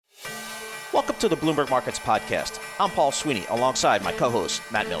Welcome to the Bloomberg Markets Podcast. I'm Paul Sweeney, alongside my co-host,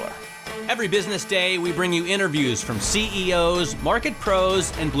 Matt Miller. Every business day, we bring you interviews from CEOs, market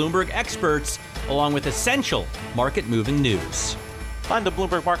pros, and Bloomberg experts, along with essential market-moving news. Find the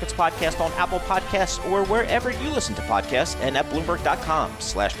Bloomberg Markets Podcast on Apple Podcasts or wherever you listen to podcasts and at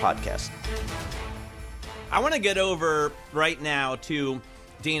Bloomberg.com/podcast. I want to get over right now to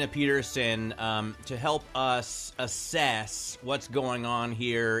Dana Peterson to help us assess what's going on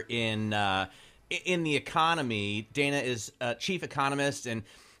here in the economy. Dana is chief economist and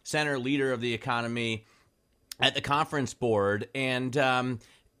center leader of the economy at the Conference Board. And,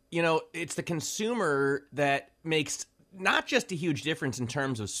 it's the consumer that makes not just a huge difference in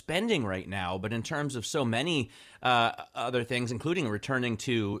terms of spending right now, but in terms of so many other things, including returning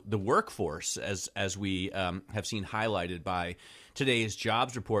to the workforce, as we have seen highlighted by today's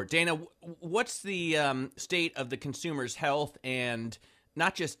jobs report. Dana, what's the state of the consumer's health, and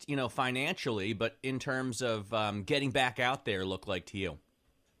not just financially, but in terms of getting back out there, look like to you?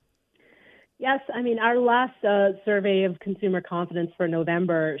 Yes, I mean, our last survey of consumer confidence for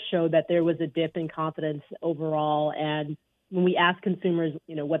November showed that there was a dip in confidence overall. And when we asked consumers,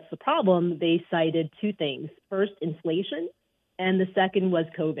 what's the problem, they cited two things. First, inflation, and the second was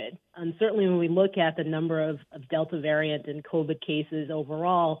COVID. And certainly when we look at the number of Delta variant and COVID cases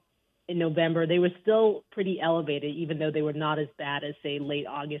overall in November, they were still pretty elevated, even though they were not as bad as, say, late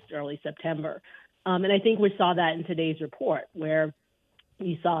August, early September. And I think we saw that in today's report, where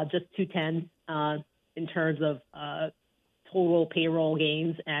we saw just 2/10 in terms of total payroll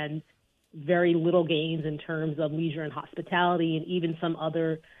gains and very little gains in terms of leisure and hospitality, and even some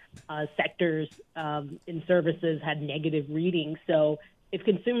other sectors in services had negative readings. So if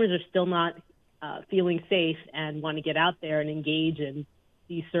consumers are still not feeling safe and want to get out there and engage in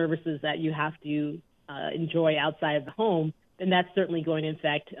these services that you have to enjoy outside of the home, then that's certainly going to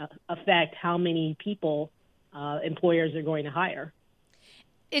affect how many people employers are going to hire.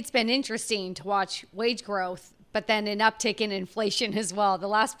 It's been interesting to watch wage growth, but then an uptick in inflation as well. The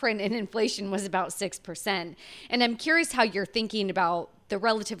last print in inflation was about 6%. And I'm curious how you're thinking about the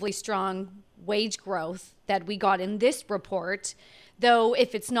relatively strong wage growth that we got in this report, though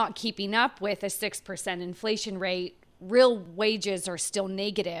if it's not keeping up with a 6% inflation rate, real wages are still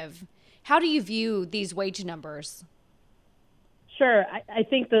negative. How do you view these wage numbers? Sure. I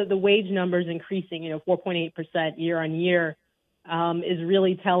think the wage numbers increasing, 4.8% year on year, is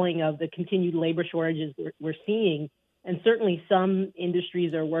really telling of the continued labor shortages we're seeing. And certainly some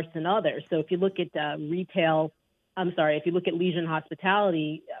industries are worse than others. So if you look at if you look at leisure and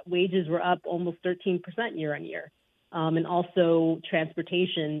hospitality, wages were up almost 13% year on year. And also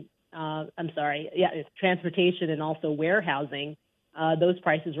transportation and also warehousing, those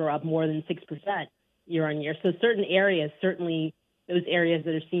prices were up more than 6% year on year. So certain areas, certainly those areas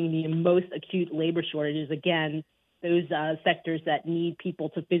that are seeing the most acute labor shortages, again, those sectors that need people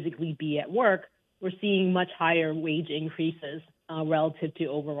to physically be at work, we're seeing much higher wage increases relative to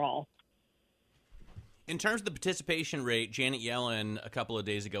overall. In terms of the participation rate, Janet Yellen a couple of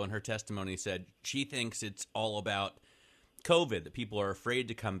days ago in her testimony said she thinks it's all about COVID, that people are afraid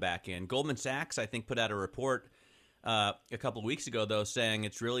to come back in. Goldman Sachs, I think, put out a report a couple of weeks ago, though, saying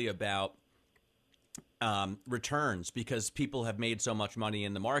it's really about returns, because people have made so much money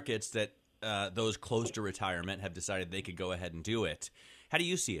in the markets that those close to retirement have decided they could go ahead and do it. How do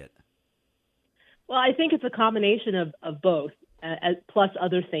you see it? Well, I think it's a combination of both, plus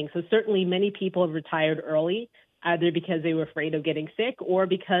other things. So certainly many people have retired early, either because they were afraid of getting sick or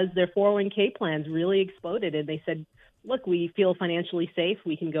because their 401k plans really exploded. And they said, look, we feel financially safe.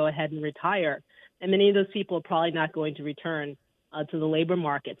 We can go ahead and retire. And many of those people are probably not going to return to the labor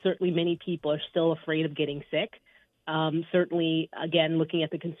market. Certainly many people are still afraid of getting sick. Certainly, again, looking at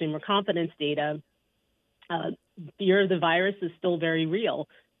the consumer confidence data, fear of the virus is still very real.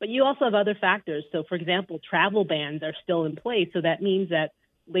 But you also have other factors. So, for example, travel bans are still in place. So that means that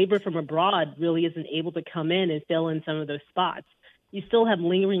labor from abroad really isn't able to come in and fill in some of those spots. You still have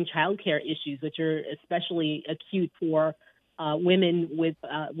lingering childcare issues, which are especially acute for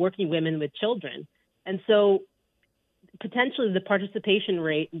working women with children. And so potentially the participation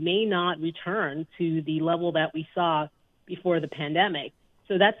rate may not return to the level that we saw before the pandemic.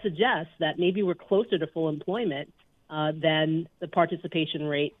 So that suggests that maybe we're closer to full employment than the participation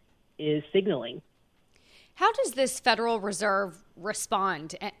rate is signaling. How does this Federal Reserve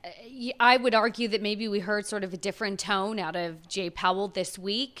respond? I would argue that maybe we heard sort of a different tone out of Jay Powell this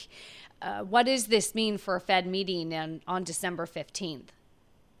week. What does this mean for a Fed meeting on December 15th?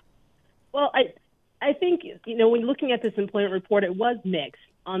 Well, I think, when looking at this employment report, it was mixed.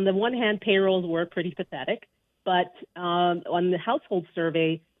 On the one hand, payrolls were pretty pathetic, but on the household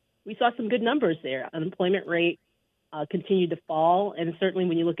survey, we saw some good numbers there. Unemployment rate continued to fall. And certainly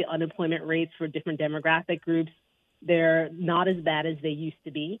when you look at unemployment rates for different demographic groups, they're not as bad as they used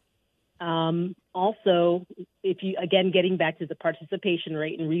to be. Also, if you, again, getting back to the participation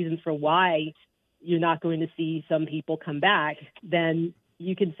rate and reasons for why you're not going to see some people come back, then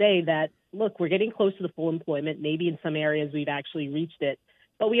you can say that, look, we're getting close to the full employment. Maybe in some areas we've actually reached it.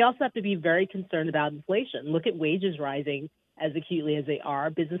 But we also have to be very concerned about inflation. Look at wages rising as acutely as they are.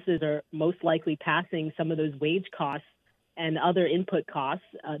 Businesses are most likely passing some of those wage costs and other input costs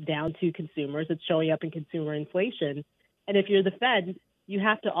down to consumers. It's showing up in consumer inflation. And if you're the Fed, you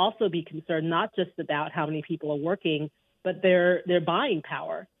have to also be concerned not just about how many people are working, but their buying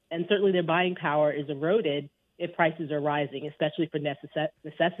power. And certainly their buying power is eroded if prices are rising, especially for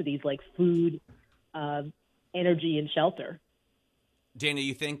necessities like food, energy, and shelter. Dana,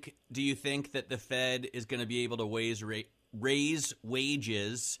 do you think that the Fed is going to be able to raise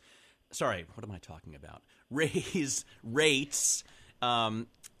wages? Sorry, what am I talking about? Raise rates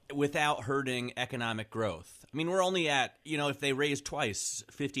without hurting economic growth? I mean, we're only at, if they raise twice,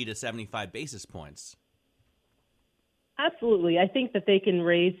 50 to 75 basis points. Absolutely. I think that they can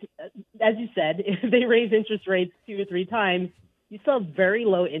raise, as you said, if they raise interest rates 2 or 3 times, you still have very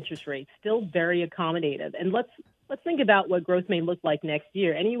low interest rates, still very accommodative. And let's think about what growth may look like next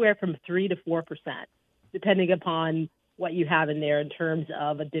year, anywhere from 3 to 4%, depending upon what you have in there in terms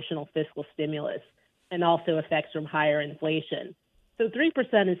of additional fiscal stimulus and also effects from higher inflation. So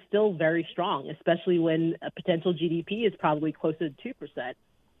 3% is still very strong, especially when a potential GDP is probably closer to 2%.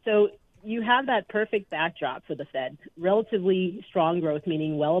 So you have that perfect backdrop for the Fed, relatively strong growth,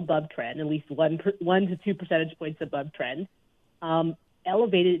 meaning well above trend, at least 1 to 2 percentage points above trend,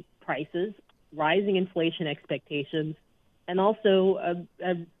 elevated prices, rising inflation expectations, and also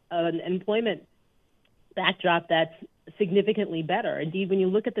an employment backdrop that's significantly better. Indeed, when you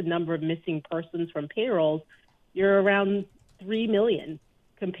look at the number of missing persons from payrolls, you're around 3 million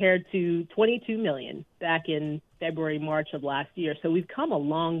compared to 22 million back in February, March of last year. So we've come a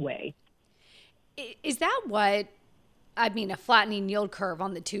long way. Is that a flattening yield curve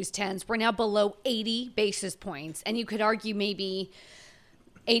on the 2s, 10s? We're now below 80 basis points. And you could argue maybe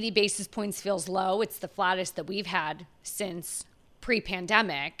 80 basis points feels low. It's the flattest that we've had since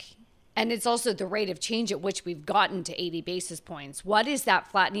pre-pandemic. And it's also the rate of change at which we've gotten to 80 basis points. What is that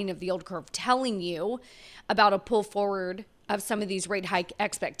flattening of the yield curve telling you about a pull forward of some of these rate hike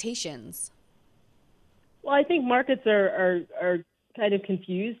expectations? Well, I think markets are kind of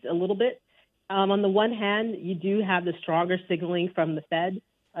confused a little bit. On the one hand, you do have the stronger signaling from the Fed,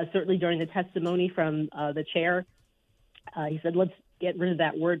 certainly during the testimony from the chair. He said, let's get rid of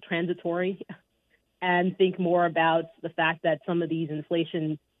that word transitory and think more about the fact that some of these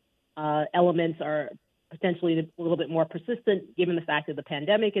inflation elements are potentially a little bit more persistent, given the fact that the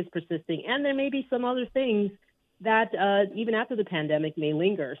pandemic is persisting. And there may be some other things that even after the pandemic may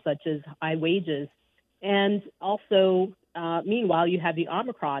linger, such as high wages. And also, meanwhile, you have the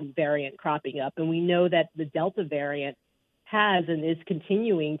Omicron variant cropping up, and we know that the Delta variant has and is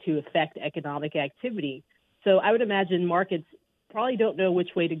continuing to affect economic activity. So I would imagine markets probably don't know which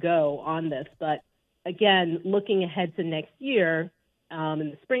way to go on this. But again, looking ahead to next year,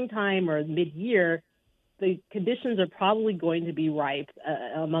 in the springtime or mid-year, the conditions are probably going to be ripe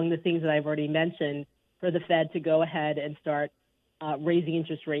among the things that I've already mentioned for the Fed to go ahead and start raising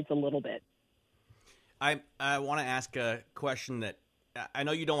interest rates a little bit. I want to ask a question that I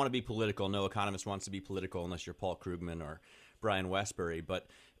know you don't want to be political. No economist wants to be political unless you're Paul Krugman or Brian Westbury. But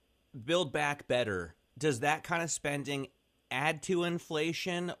Build Back Better, does that kind of spending add to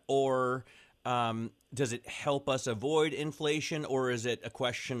inflation, or does it help us avoid inflation, or is it a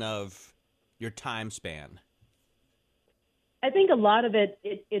question of your time span? I think a lot of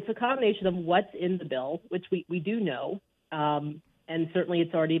it's a combination of what's in the bill, which we do know, and certainly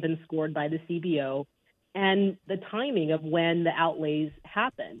it's already been scored by the CBO, and the timing of when the outlays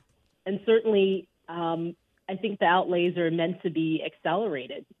happen. And certainly, I think the outlays are meant to be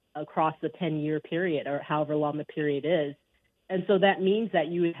accelerated across the 10-year period or however long the period is. And so that means that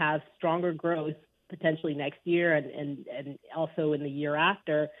you would have stronger growth potentially next year and also in the year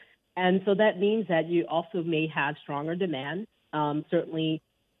after. And so that means that you also may have stronger demand, certainly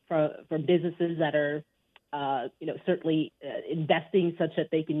for businesses that are, certainly investing such that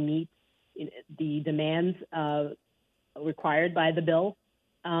they can meet the demands required by the bill.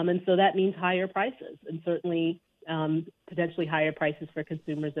 And so that means higher prices and certainly potentially higher prices for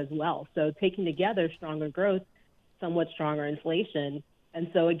consumers as well. So taking together stronger growth, somewhat stronger inflation. And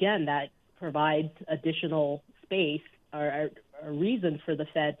so, again, that provides additional space or a reason for the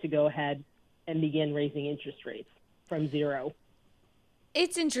Fed to go ahead and begin raising interest rates from zero.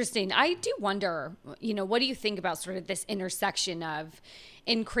 It's interesting. I do wonder, what do you think about sort of this intersection of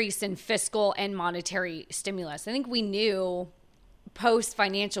increase in fiscal and monetary stimulus? I think we knew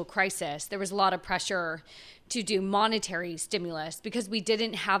post-financial crisis, there was a lot of pressure to do monetary stimulus because we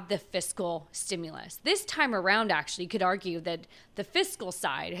didn't have the fiscal stimulus. This time around, actually, you could argue that the fiscal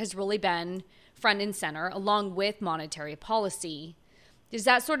side has really been front and center along with monetary policy. Does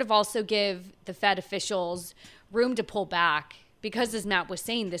that sort of also give the Fed officials room to pull back because, as Matt was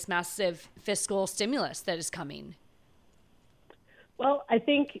saying, this massive fiscal stimulus that is coming? Well, I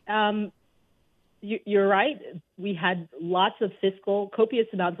think you're right. We had lots of copious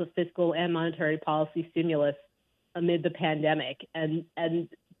amounts of fiscal and monetary policy stimulus amid the pandemic. And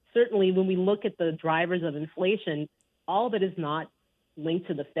certainly when we look at the drivers of inflation, all of it is not linked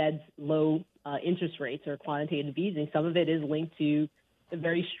to the Fed's low interest rates or quantitative easing. Some of it is linked to the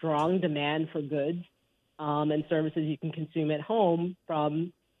very strong demand for goods and services you can consume at home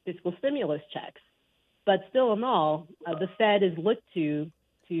from fiscal stimulus checks. But still in all, the Fed is looked to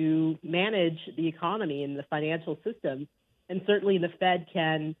manage the economy and the financial system, and certainly the Fed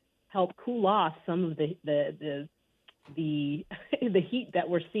can help cool off some of the heat that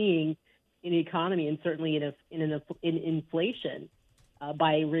we're seeing in the economy, and certainly in inflation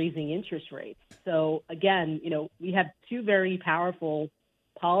by raising interest rates. So again, we have two very powerful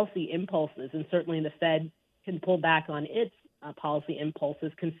policy impulses, and certainly the Fed can pull back on its policy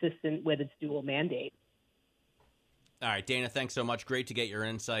impulses consistent with its dual mandate. All right, Dana, thanks so much. Great to get your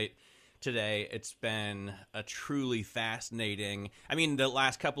insight today. It's been a truly fascinating. I mean, the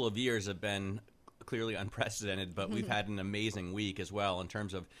last couple of years have been clearly unprecedented, but we've had an amazing week as well in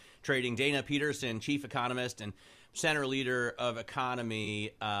terms of trading. Dana Peterson, chief economist and center leader of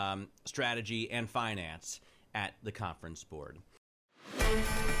economy, strategy, and finance at the Conference Board.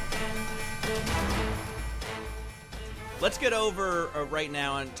 Let's get over right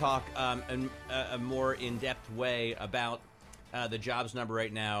now and talk in a more in-depth way about the jobs number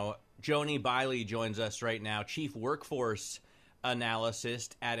right now. Joni Biley joins us right now, chief workforce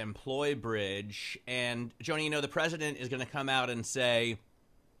analyst at EmployBridge. And Joni, the president is going to come out and say,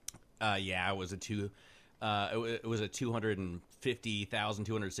 it was a 250,000,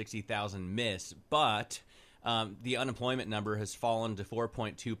 260,000 miss, but the unemployment number has fallen to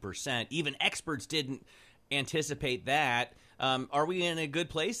 4.2%. Even experts didn't anticipate that. Are we in a good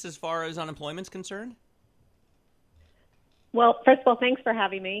place as far as unemployment's concerned? Well, first of all, thanks for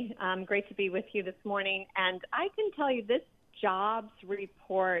having me. Great to be with you this morning. And I can tell you this jobs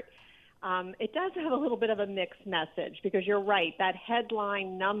report, it does have a little bit of a mixed message because you're right. That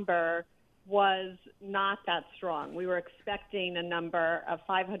headline number was not that strong. We were expecting a number of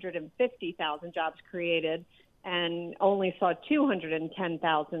 550,000 jobs created and only saw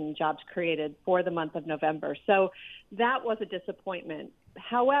 210,000 jobs created for the month of November. So that was a disappointment.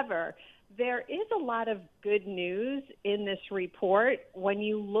 However, there is a lot of good news in this report. When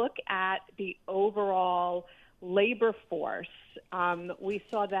you look at the overall labor force, we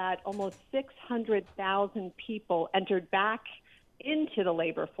saw that almost 600,000 people entered back into the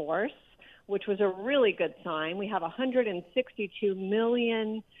labor force, which was a really good sign. We have 162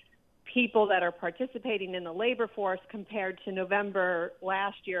 million people that are participating in the labor force compared to November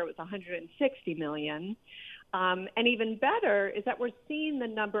last year, it was 160 million. And even better is that we're seeing the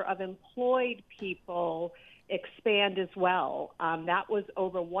number of employed people expand as well. That was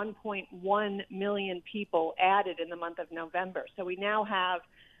over 1.1 million people added in the month of November. So we now have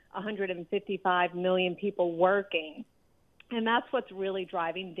 155 million people working. And that's what's really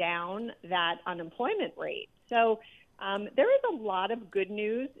driving down that unemployment rate. So there is a lot of good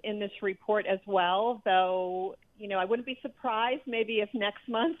news in this report as well, though, I wouldn't be surprised maybe if next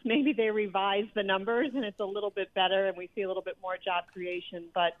month maybe they revise the numbers and it's a little bit better and we see a little bit more job creation.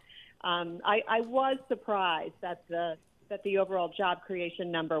 But I was surprised that the overall job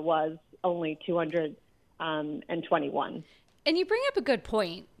creation number was only 221. And you bring up a good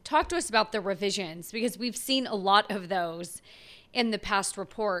point. Talk to us about the revisions, because we've seen a lot of those in the past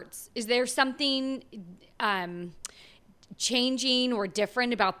reports. Is there something changing or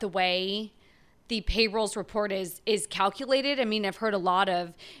different about the way the payrolls report is calculated? I mean, I've heard a lot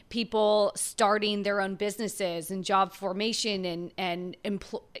of people starting their own businesses and job formation and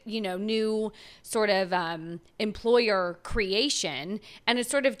new sort of employer creation, and it's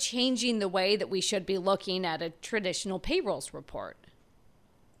sort of changing the way that we should be looking at a traditional payrolls report.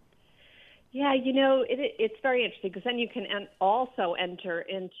 Yeah, it's very interesting because then you can also enter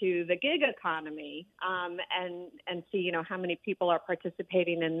into the gig economy and see, how many people are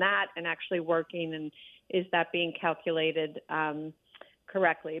participating in that and actually working, and is that being calculated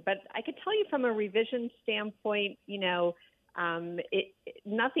correctly. But I could tell you from a revision standpoint,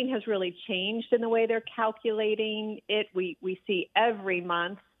 Nothing has really changed in the way they're calculating it. We see every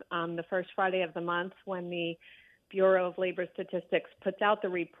month, the first Friday of the month, when the Bureau of Labor Statistics puts out the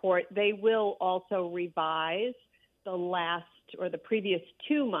report, they will also revise the last or the previous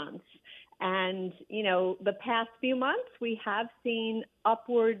 2 months. And, the past few months, we have seen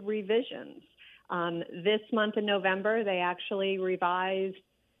upward revisions. This month in November, they actually revised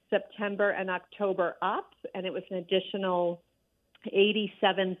September and October up, and it was an additional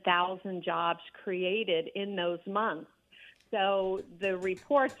 87,000 jobs created in those months. So the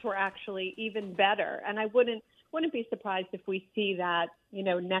reports were actually even better. And I wouldn't be surprised if we see that,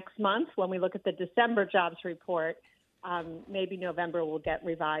 next month when we look at the December jobs report. Maybe November will get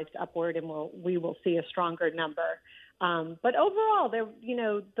revised upward, and we will see a stronger number. But overall,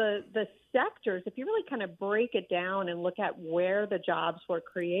 the sectors, if you really kind of break it down and look at where the jobs were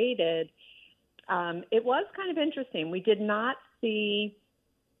created, it was kind of interesting. We did not see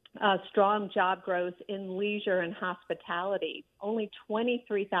strong job growth in leisure and hospitality. Only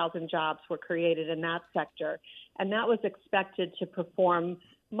 23,000 jobs were created in that sector, and that was expected to perform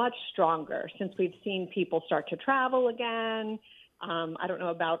much stronger since we've seen people start to travel again. I don't know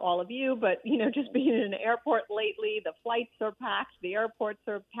about all of you, but, just being in an airport lately, the flights are packed, the airports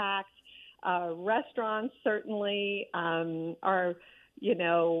are packed, restaurants certainly are,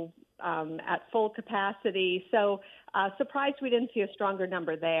 at full capacity. So surprised we didn't see a stronger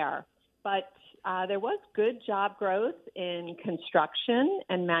number there. But there was good job growth in construction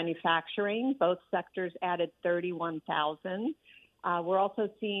and manufacturing. Both sectors added 31,000. We're also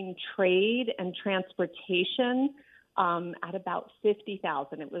seeing trade and transportation at about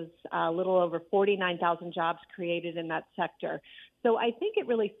 50,000. It was a little over 49,000 jobs created in that sector. So I think it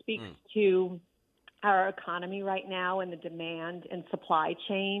really speaks to our economy right now and the demand and supply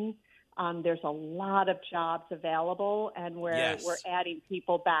chain. There's a lot of jobs available, and we're adding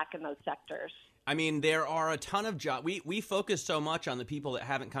people back in those sectors. I mean, there are a ton of jobs. We focus so much on the people that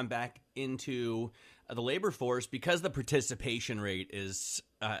haven't come back into the labor force because the participation rate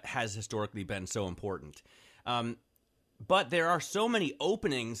has historically been so important. But there are so many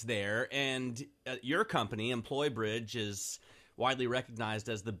openings there, and your company, EmployBridge, is widely recognized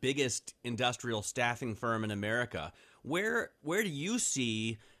as the biggest industrial staffing firm in America. Where do you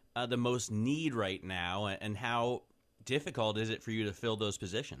see the most need right now, and how difficult is it for you to fill those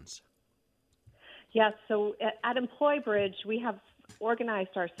positions? Yes, so at EmployBridge, we have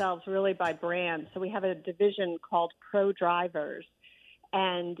organized ourselves really by brand. So we have a division called Pro Drivers,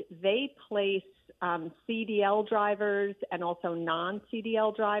 and they place CDL drivers and also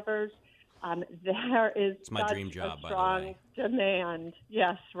non-CDL drivers. There is it's my dream job, a strong by the way. Demand,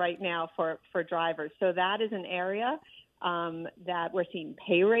 yes, right now for drivers. So that is an area that we're seeing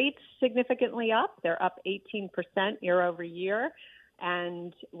pay rates significantly up. They're up 18% year over year.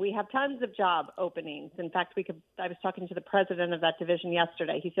 And we have tons of job openings. In fact, I was talking to the president of that division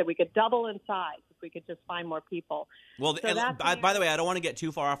yesterday. He said we could double in size if we could just find more people. Well, so by the way, I don't want to get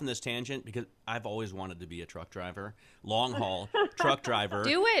too far off on this tangent because I've always wanted to be a truck driver, long haul truck driver.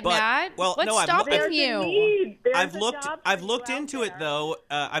 Do it, Matt. Well, what's stopping you? I've looked into it though.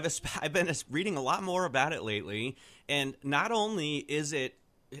 I've been reading a lot more about it lately, and not only is it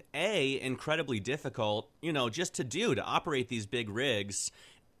incredibly difficult, just to operate these big rigs,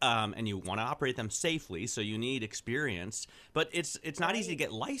 and you want to operate them safely, so you need experience. But it's not easy to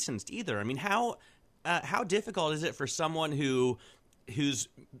get licensed either. I mean, how difficult is it for someone whose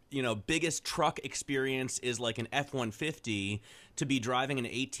biggest truck experience is like an F-150 to be driving an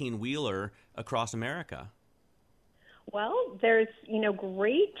 18-wheeler across America? Well, there's,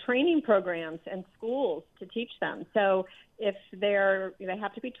 great training programs and schools to teach them. So if they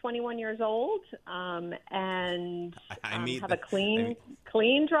have to be 21 years old and have a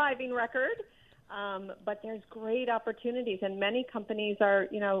clean driving record. But there's great opportunities, and many companies are,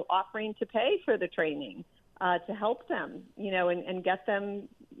 offering to pay for the training to help them, and get them,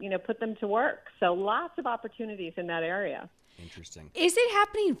 put them to work. So lots of opportunities in that area. Interesting. Is it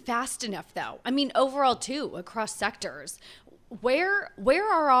happening fast enough, though? I mean, overall, too, across sectors. Where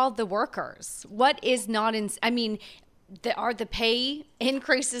are all the workers? What is not in? I mean, are the pay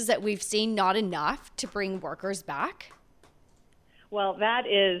increases that we've seen not enough to bring workers back? Well, that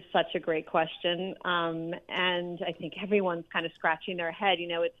is such a great question, and I think everyone's kind of scratching their head.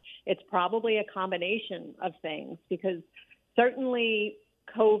 It's probably a combination of things, because certainly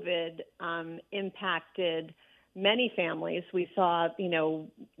COVID impacted many families. We saw,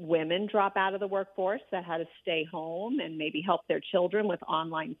 women drop out of the workforce that had to stay home and maybe help their children with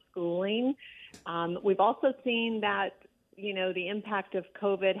online schooling. We've also seen that the impact of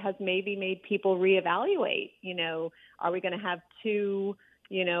COVID has maybe made people reevaluate, are we going to have two,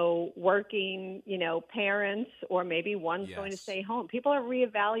 working, parents, or maybe one's Yes. going to stay home? People are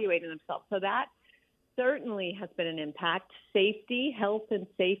reevaluating themselves. So that certainly has been an impact. Health and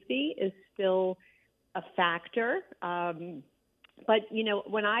safety is still a factor. But,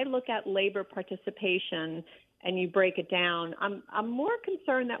 when I look at labor participation and you break it down, I'm more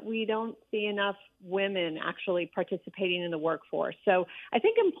concerned that we don't see enough women actually participating in the workforce. So I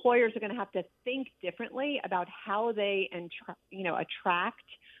think employers are going to have to think differently about how they attract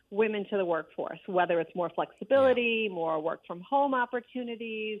women to the workforce, whether it's more flexibility, more work from home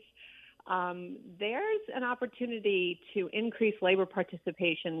opportunities. There's an opportunity to increase labor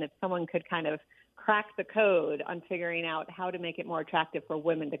participation if someone could kind of crack the code on figuring out how to make it more attractive for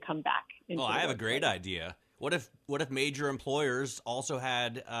women to come back into the I have a workplace. great idea. What if major employers also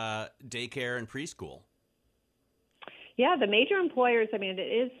had daycare and preschool? Yeah, the major employers, it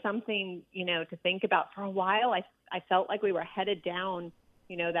is something, to think about. For a while, I felt like we were headed down,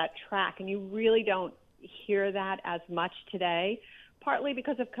 that track, and you really don't hear that as much today, partly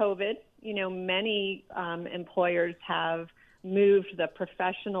because of COVID. Many employers have moved the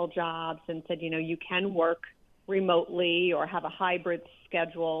professional jobs and said, you can work remotely or have a hybrid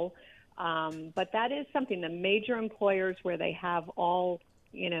schedule. But that is something, the major employers where they have all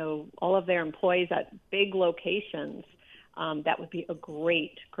of their employees at big locations, that would be a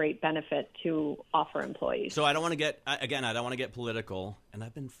great benefit to offer employees. So I don't want to get political, and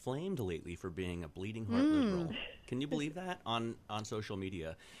I've been flamed lately for being a bleeding heart liberal. Can you believe that on social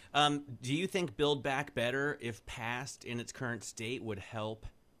media? Do you think Build Back Better, if passed in its current state, would help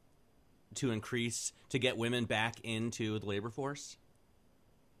to get women back into the labor force?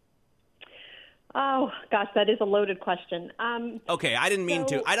 Oh gosh, that is a loaded question. Okay, I didn't mean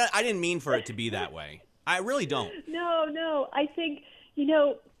to. I didn't mean for it to be that way. I really don't. No. I think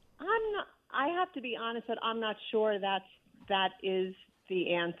I have to be honest that I'm not sure that is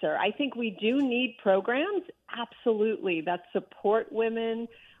the answer. I think we do need programs, absolutely, that support women,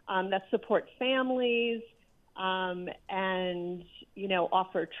 that support families, and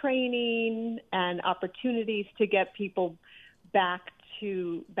offer training and opportunities to get people back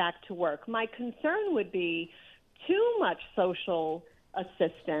to work. My concern would be too much social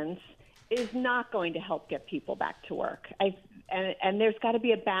assistance is not going to help get people back to work. And there's got to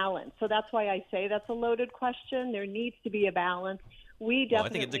be a balance. So that's why I say that's a loaded question. There needs to be a balance. We definitely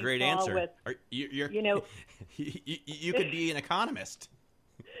I think it's a great answer. You could be an economist.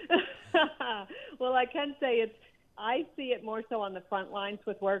 Well, I can say I see it more so on the front lines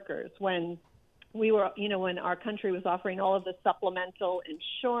with workers when we were, when our country was offering all of the supplemental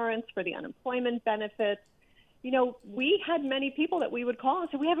insurance for the unemployment benefits. We had many people that we would call and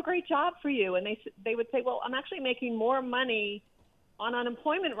say, we have a great job for you. And they would say, well, I'm actually making more money on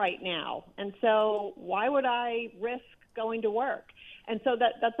unemployment right now. And so why would I risk going to work? And so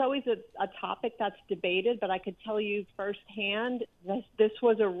that's always a topic that's debated. But I could tell you firsthand, this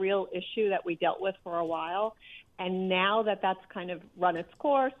was a real issue that we dealt with for a while. And now that's kind of run its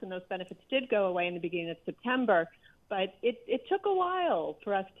course, and those benefits did go away in the beginning of September, but it took a while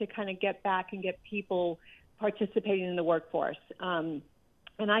for us to kind of get back and get people participating in the workforce. And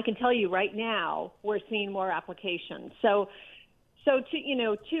I can tell you right now, we're seeing more applications. So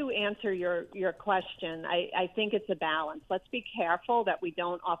to answer your question, I think it's a balance. Let's be careful that we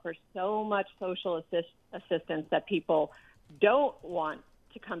don't offer so much social assistance that people don't want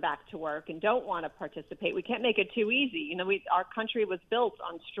to come back to work and don't want to participate. We can't make it too easy. Our country was built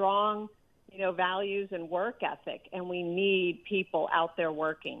on strong, values and work ethic, and we need people out there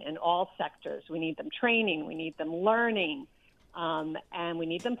working in all sectors. We need them training, we need them learning, and we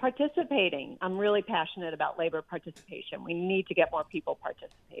need them participating. I'm really passionate about labor participation. We need to get more people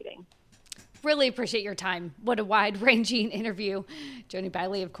participating. Really appreciate your time. What a wide-ranging interview. Joni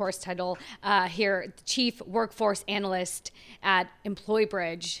Bailey, of course, title here, Chief Workforce Analyst at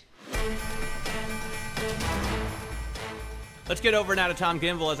EmployBridge. Let's get over now to Tom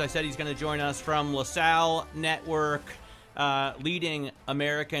Ginville. As I said, he's going to join us from LaSalle Network, leading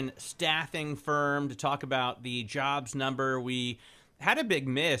American staffing firm, to talk about the jobs number. We had a big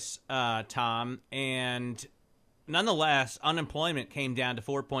miss, Tom, and nonetheless, unemployment came down to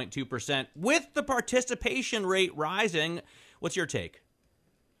 4.2% with the participation rate rising. What's your take?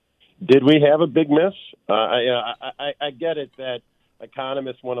 Did we have a big miss? I get it that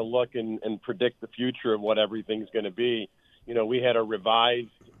economists want to look and predict the future of what everything's going to be. We had a revised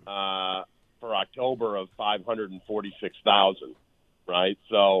for October of 546,000, right?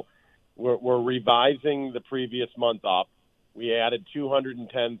 So we're revising the previous month up. We added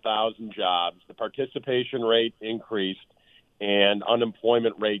 210,000 jobs. The participation rate increased. and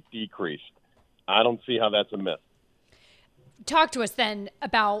unemployment rate decreased. I don't see how that's a myth. Talk to us then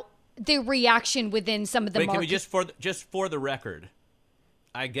about the reaction within some of the markets. Can we just for the record,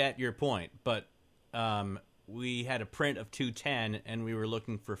 I get your point, but we had a print of 210 and we were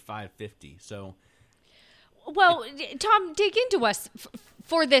looking for 550. So, well, Tom, dig into us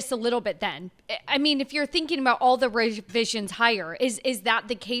for this a little bit then. I mean, if you're thinking about all the revisions higher, is that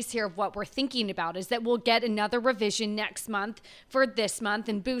the case here of what we're thinking about? Is that we'll get another revision next month for this month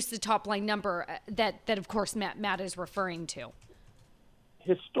and boost the top line number that of course Matt is referring to?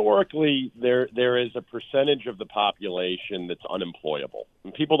 Historically, there is a percentage of the population that's unemployable.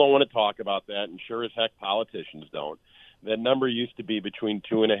 And people don't want to talk about that, and sure as heck politicians don't. That number used to be between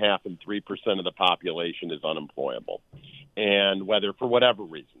 2.5% and 3% of the population is unemployable. And whether for whatever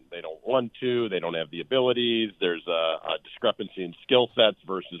reason, they don't want to, they don't have the abilities, there's a discrepancy in skill sets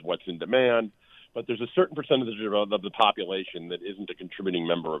versus what's in demand, but there's a certain percentage of the population that isn't a contributing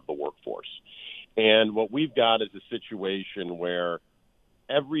member of the workforce. And what we've got is a situation where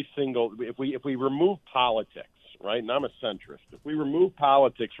if we remove politics, right, and I'm a centrist, if we remove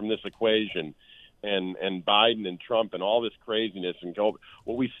politics from this equation and Biden and Trump and all this craziness and go,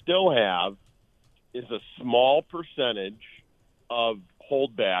 what we still have is a small percentage of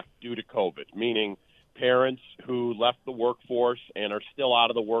holdback due to COVID, meaning parents who left the workforce and are still out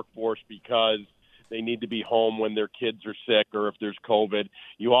of the workforce because they need to be home when their kids are sick or if there's COVID.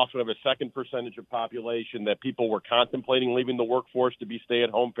 You also have a second percentage of population that people were contemplating leaving the workforce to be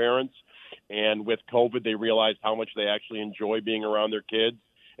stay-at-home parents. And with COVID, they realized how much they actually enjoy being around their kids,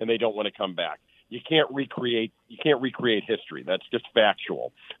 and they don't want to come back. You can't recreate history. That's just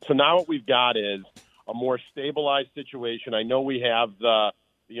factual. So now what we've got is a more stabilized situation. I know we have the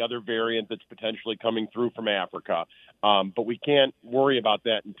other variant that's potentially coming through from Africa, but we can't worry about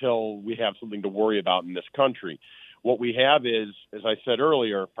that until we have something to worry about in this country. What we have is, as I said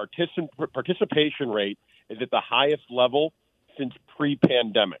earlier, participation rate is at the highest level since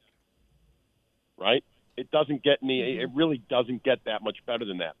pre-pandemic, right? It really doesn't get that much better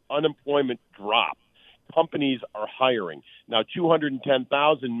than that. Unemployment dropped. Companies are hiring. Now,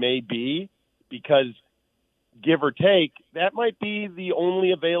 210,000 may be because, give or take, that might be the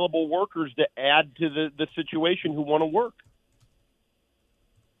only available workers to add to the situation who want to work.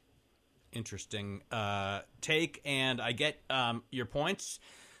 Interesting take, and I get your points.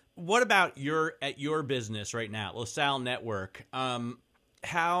 What about at your business right now, LaSalle Network?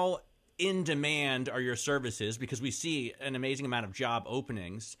 How in demand are your services? Because we see an amazing amount of job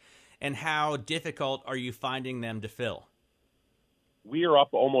openings, and how difficult are you finding them to fill? We are up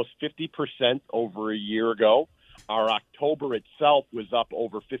almost 50% over a year ago. Our October itself was up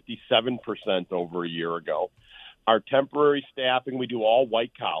over 57% over a year ago. Our temporary staffing, we do all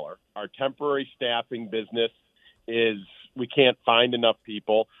white collar. Our temporary staffing business we can't find enough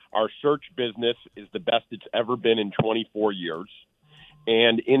people. Our search business is the best it's ever been in 24 years.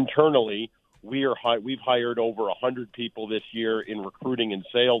 And internally, we've hired over 100 people this year in recruiting and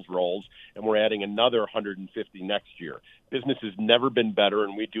sales roles, and we're adding another 150 next year. Business has never been better,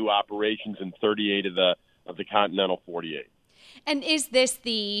 and we do operations in 38 of the continental 48. And is this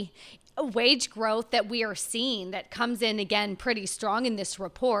the wage growth that we are seeing that comes in again pretty strong in this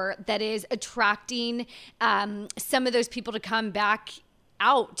report that is attracting some of those people to come back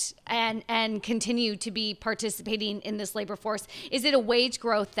out and continue to be participating in this labor force? Is it a wage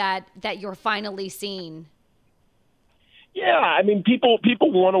growth that you're finally seeing? Yeah, I mean, people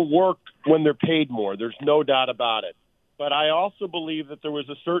want to work when they're paid more. There's no doubt about it. But I also believe that there was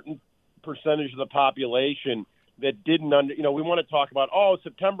a certain percentage of the population that didn't we want to talk about,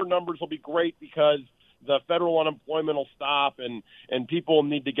 September numbers will be great because the federal unemployment will stop and people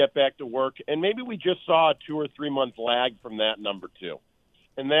need to get back to work. And maybe we just saw a 2 or 3 month lag from that number too.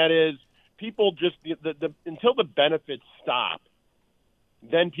 And that is people just until the benefits stop,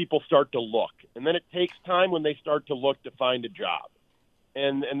 then people start to look. And then it takes time when they start to look to find a job.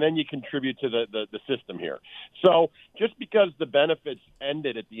 And then you contribute to the system here. So just because the benefits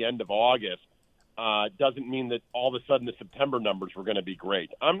ended at the end of August doesn't mean that all of a sudden the September numbers were going to be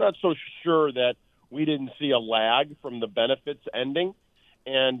great. I'm not so sure that we didn't see a lag from the benefits ending.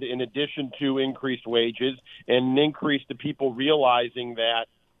 And in addition to increased wages and an increase to people realizing that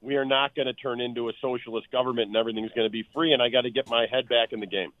we are not going to turn into a socialist government and everything's going to be free, and I got to get my head back in the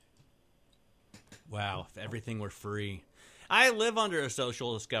game. Wow, if everything were free. I live under a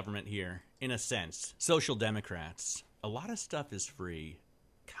socialist government here, in a sense. Social Democrats. A lot of stuff is free,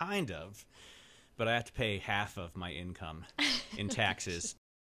 kind of, but I have to pay half of my income in taxes.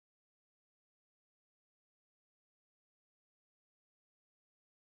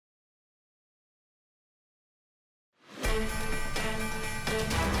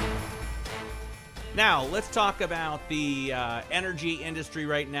 Now, let's talk about the energy industry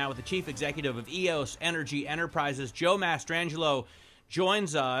right now with the chief executive of Eos Energy Enterprises. Joe Mastrangelo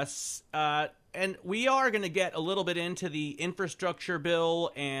joins us, and we are going to get a little bit into the infrastructure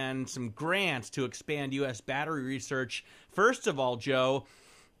bill and some grants to expand U.S. battery research. First of all, Joe,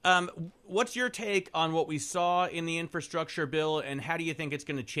 what's your take on what we saw in the infrastructure bill, and how do you think it's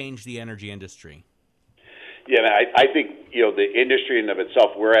going to change the energy industry? Yeah, man, I think, the industry in and of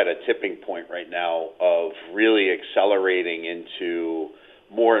itself, we're at a tipping point right now of really accelerating into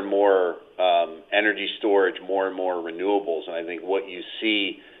more and more energy storage, more and more renewables. And I think what you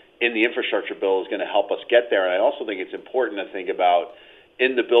see in the infrastructure bill is going to help us get there. And I also think it's important to think about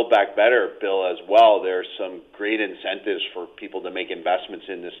in the Build Back Better bill as well, there's some great incentives for people to make investments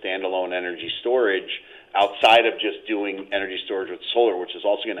in the standalone energy storage outside of just doing energy storage with solar, which is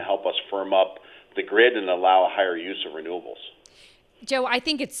also going to help us firm up the grid and allow a higher use of renewables. Joe, I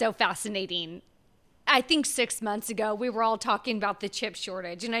think it's so fascinating. I think 6 months ago, we were all talking about the chip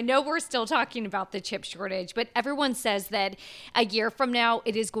shortage. And I know we're still talking about the chip shortage, but everyone says that a year from now,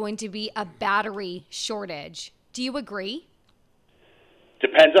 it is going to be a battery shortage. Do you agree?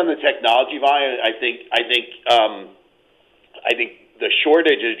 Depends on the technology, Vanya. I think the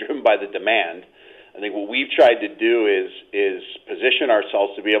shortage is driven by the demand. I think what we've tried to do is position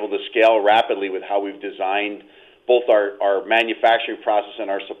ourselves to be able to scale rapidly with how we've designed both our manufacturing process and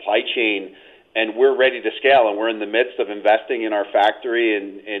our supply chain, and we're ready to scale. And we're in the midst of investing in our factory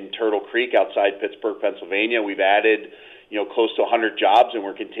in Turtle Creek outside Pittsburgh, Pennsylvania. We've added, close to 100 jobs, and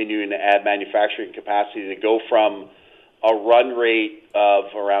we're continuing to add manufacturing capacity to go from a run rate of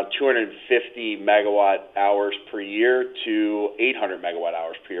around 250 megawatt hours per year to 800 megawatt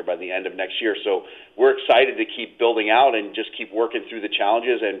hours per year by the end of next year. So we're excited to keep building out and just keep working through the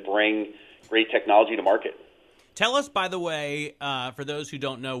challenges and bring great technology to market. Tell us, by the way, for those who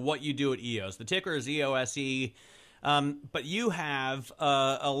don't know, what you do at Eos. The ticker is EOSE, but you have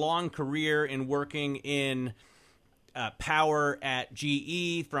a long career in working in power at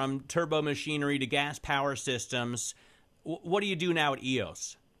GE, from turbo machinery to gas power systems. What do you do now at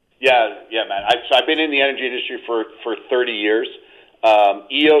Eos? Yeah, man. I've been in the energy industry for 30 years.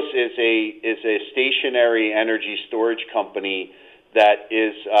 Eos is a stationary energy storage company that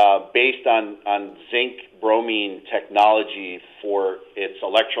is based on zinc bromine technology for its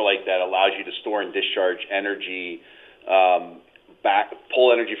electrolyte that allows you to store and discharge energy,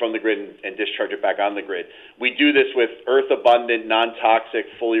 pull energy from the grid and discharge it back on the grid. We do this with earth-abundant, non-toxic,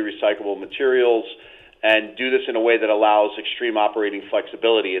 fully recyclable materials, and do this in a way that allows extreme operating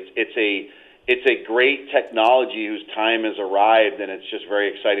flexibility. It's a great technology whose time has arrived, and it's just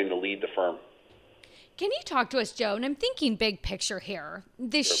very exciting to lead the firm. Can you talk to us, Joe? And I'm thinking big picture here.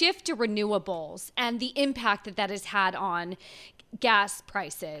 The shift to renewables and the impact that has had on gas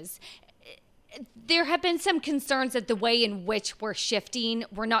prices. There have been some concerns that the way in which we're shifting,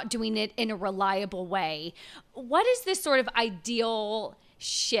 we're not doing it in a reliable way. What is this sort of ideal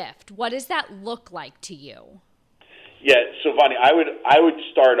shift? What does that look like to you? Yeah, so Vani, I would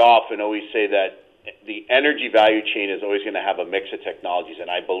start off and always say that the energy value chain is always going to have a mix of technologies, and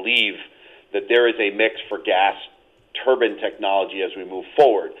I believe that there is a mix for gas turbine technology as we move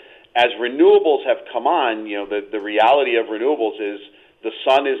forward. As renewables have come on, the reality of renewables is the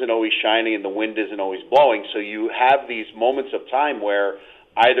sun isn't always shining and the wind isn't always blowing, so you have these moments of time where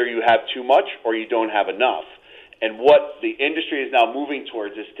either you have too much or you don't have enough. And what the industry is now moving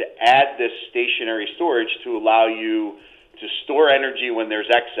towards is to add this stationary storage to allow you to store energy when there's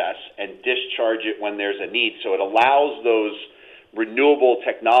excess and discharge it when there's a need. So it allows those renewable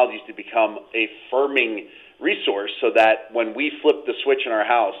technologies to become a firming resource so that when we flip the switch in our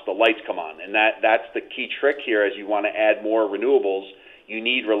house, the lights come on. And that's the key trick here. As you want to add more renewables, you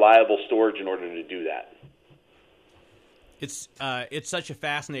need reliable storage in order to do that. It's such a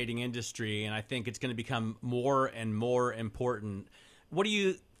fascinating industry, and I think it's going to become more and more important. What do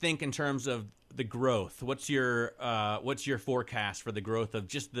you think in terms of the growth? What's your forecast for the growth of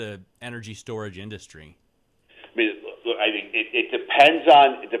just the energy storage industry? I mean, look, I think it depends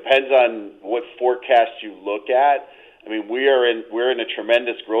on what forecast you look at. I mean, we're in a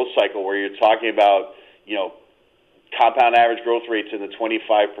tremendous growth cycle where you're talking about compound average growth rates in the 25%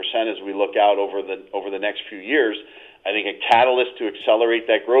 as we look out over the next few years. I think a catalyst to accelerate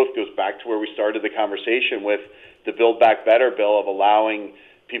that growth goes back to where we started the conversation with the Build Back Better bill of allowing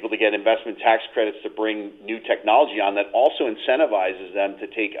people to get investment tax credits to bring new technology on that also incentivizes them to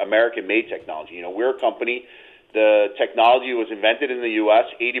take American-made technology. We're a company The technology was invented in the U.S.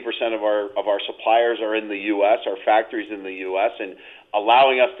 80% of our suppliers are in the U.S., our factories in the U.S., and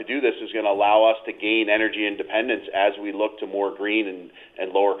allowing us to do this is going to allow us to gain energy independence as we look to more green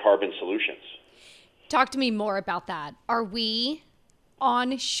and lower carbon solutions. Talk to me more about that. Are we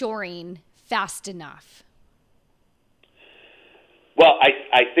onshoring fast enough? Well,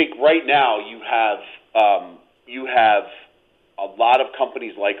 I think right now you have a lot of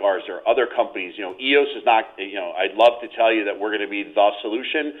companies like ours or other companies. EOS is not, I'd love to tell you that we're going to be the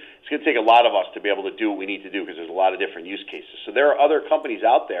solution. It's going to take a lot of us to be able to do what we need to do because there's a lot of different use cases. So there are other companies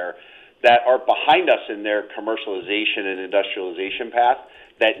out there that are behind us in their commercialization and industrialization path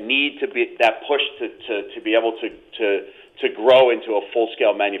that need to be that push to be able to grow into a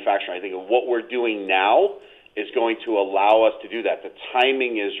full-scale manufacturing. I think what we're doing now is going to allow us to do that. The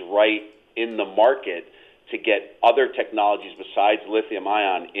timing is right in the market to get other technologies besides lithium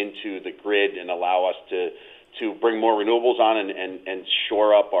ion into the grid and allow us to bring more renewables on and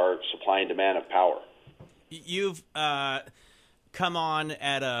shore up our supply and demand of power. You've come on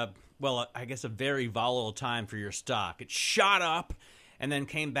at a very volatile time for your stock. It shot up and then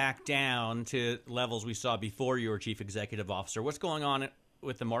came back down to levels we saw before you were chief executive officer. What's going on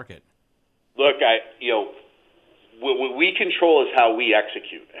with the market? Look, what we control is how we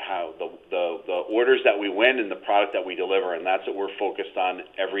execute, how the orders that we win and the product that we deliver, and that's what we're focused on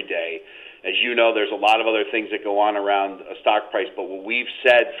every day. As you know, there's a lot of other things that go on around a stock price, but what we've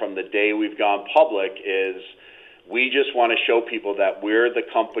said from the day we've gone public is we just want to show people that we're the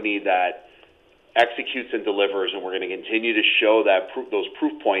company that executes and delivers, and we're going to continue to show those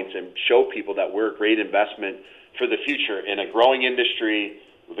proof points and show people that we're a great investment for the future in a growing industry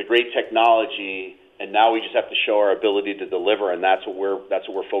with a great technology. And now we just have to show our ability to deliver, and that's what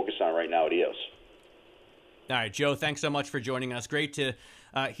we're focused on right now at EOS. All right, Joe, thanks so much for joining us. Great to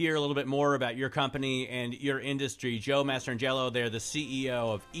hear a little bit more about your company and your industry. Joe Mastrangelo, they're the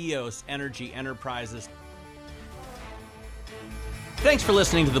CEO of EOS Energy Enterprises. Thanks for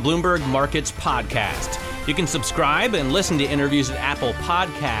listening to the Bloomberg Markets Podcast. You can subscribe and listen to interviews at Apple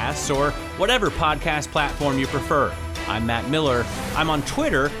Podcasts or whatever podcast platform you prefer. I'm Matt Miller. I'm on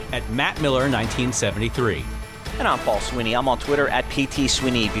Twitter at MattMiller1973. And I'm Paul Sweeney. I'm on Twitter at PT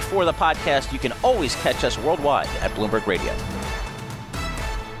Sweeney. Before the podcast, you can always catch us worldwide at Bloomberg Radio.